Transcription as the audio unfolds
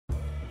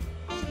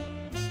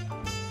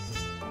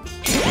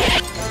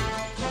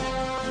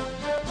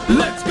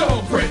Let's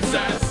go,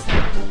 princess!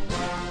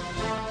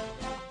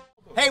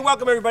 Hey,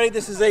 welcome everybody.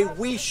 This is a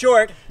wee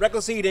short,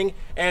 Reckless Eating,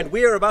 and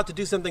we are about to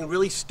do something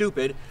really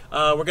stupid.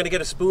 We're going to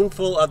get a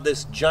spoonful of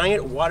this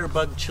Giant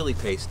Waterbug Chili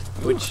Paste,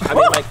 which, I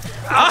mean, like,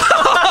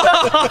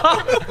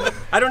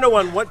 I don't know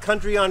on what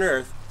country on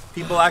earth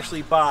people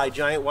actually buy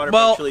Giant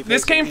Waterbug Chili Paste.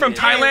 This came from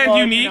Thailand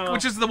Unique,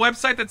 which is the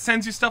website that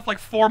sends you stuff like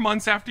 4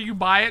 months after you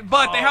buy it,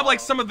 but they have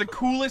like some of the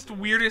coolest,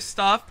 weirdest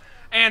stuff,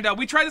 and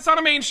we tried this on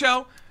a main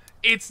show.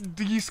 It's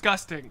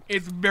disgusting.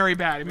 It's very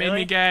bad. It made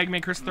me gag,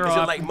 made Chris throw up.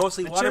 Is it like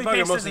mostly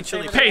Waterbug or mostly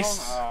chili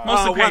paste?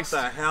 Mostly paste.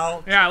 What the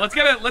hell? Yeah, let's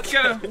get a. What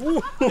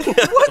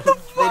the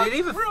fuck?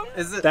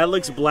 Is it? That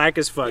looks black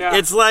as fuck. Yeah.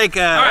 It's like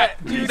Alright,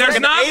 there's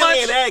not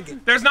much.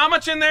 Egg. There's not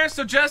much in there,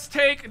 so just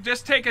take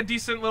a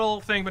decent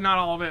little thing, but not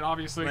all of it,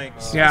 obviously. Right.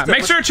 Yeah.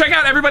 Make sure to check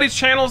out everybody's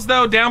channels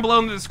though down below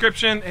in the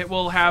description. It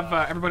will have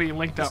everybody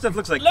linked up. This stuff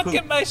looks like Look poop.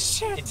 at my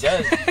shit. It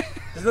does.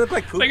 Does it look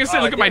like poop? Like I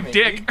said, look at my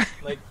dick.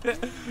 Like, Yeah,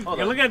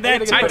 look at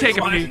that. I'd take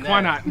a peek.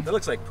 Why not? It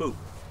looks like poop.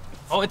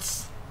 Oh, it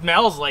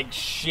smells like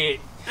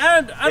shit.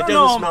 and I It don't doesn't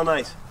know. smell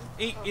nice.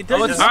 It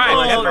doesn't All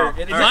right. smell. Alright.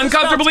 It doesn't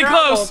Uncomfortably smell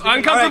terrible. close.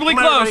 Uncomfortably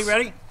All right, come on, close.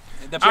 everybody,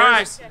 ready? All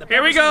right,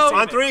 here we go.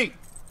 On 3.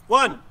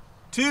 1,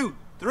 2,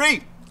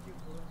 3.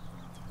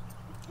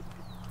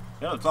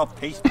 Yeah, it's all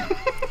pasty.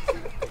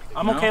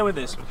 I'm okay with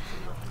this.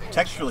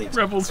 Texturally.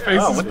 Rebel's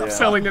face is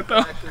selling it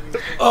though.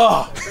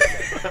 Oh,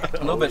 A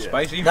little bit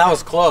spicy. that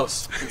was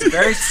close. It's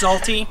very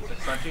salty.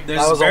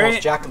 There's That was very,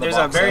 almost Jack in the There's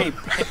Box, a very.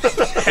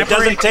 It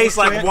doesn't taste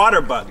like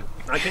Waterbug.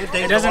 I can't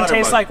taste It doesn't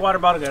taste like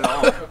Waterbug at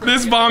all.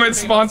 This vomit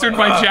sponsored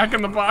by Jack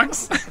in the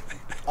Box. It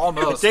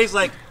Almost. tastes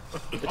like.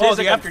 Oh,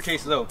 the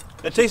aftertaste though.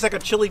 It tastes like a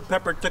chili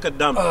pepper took a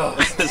dump.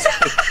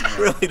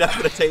 Really, that's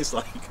what it tastes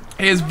like.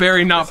 It is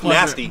very not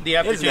pleasant. Nasty. The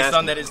It is aftertaste nasty.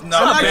 on that is It's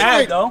not not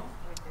bad though.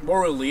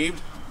 More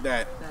relieved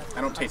that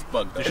I don't taste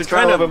bug. Though. It's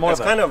kind of. It's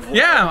kind of.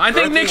 Yeah, I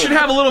think Nick should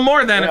have a little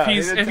more then Yeah,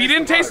 if he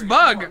didn't taste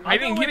bug. I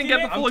think he didn't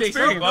get the full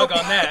experience. Bug on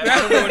that. I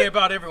don't know what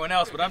about everyone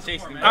else, but I'm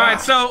tasting bug. All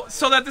right, so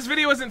that this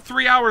video isn't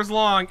 3 hours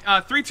long.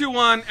 3, 2,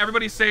 1.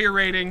 Everybody say your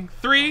rating.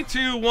 3,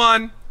 2,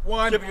 1.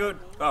 Chip good.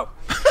 Oh.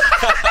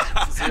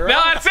 No,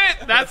 that's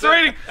it. That's the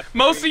rating.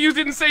 Most of you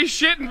didn't say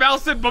shit, and Val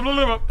said blah, blah,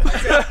 blah,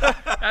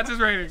 blah. That's his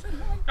rating.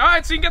 All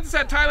right, so you can get this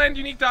at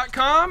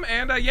thailandunique.com,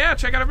 and yeah,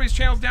 check out everybody's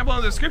channels down below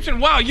in the description.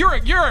 Wow, you're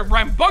a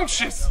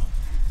rambunctious.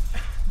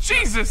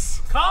 Jesus.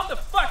 Calm the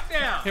fuck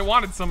down. It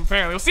wanted some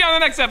apparently. We'll see you on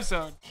the next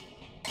episode.